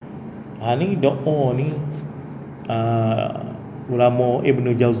Ni doa ni ulama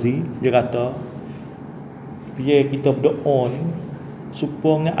Ibnu Jauzi dia kata biar kita berdoa ni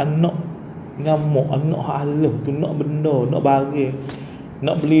supaya dengan anak ngamuk, anak halus tu nak benda, nak barang,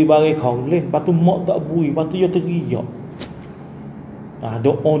 nak beli barang kholeh, lepas tu mak tak beri, lepas tu dia teriak.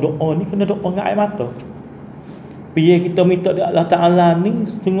 Doa ni kena doa dengan air mata. Biar kita minta dekat Allah Ta'ala ni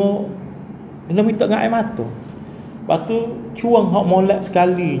setengah kena minta dengan air mata. Lepas tu cuang hak molek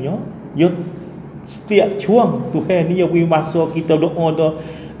sekalinya, dia setiap cuang Tuhan ni dia beri masa kita doa dah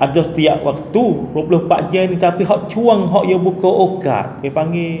ada setiap waktu 24 jam ni, tapi hak cuang hak dia buka okat dia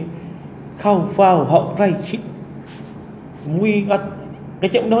panggil kaufau hak raicik beri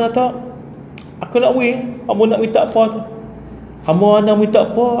recek benda kata aku nak beri, hamba nak minta apa tu, hamba mana minta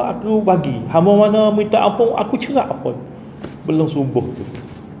apa aku bagi, hamba mana minta apa aku cerak apa belum subuh tu.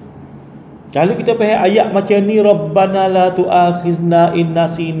 Kalau kita faham ayat macam ni, Rabbana la tu'akhizna in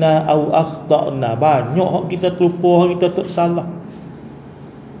nasina aw akhtana, banyak hak kita terlupa, hak kita tersalah.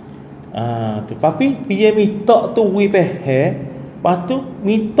 Tu tapi dia minta tu we faham, lepas tu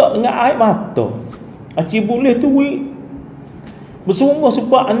minta dengan air mata. Boleh tu we bersungguh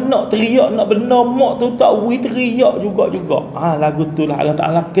sebab anak teriak nak benda, mak tu tak we teriak juga. Lagu tu lah Allah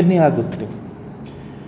Ta'ala kena lagu tu.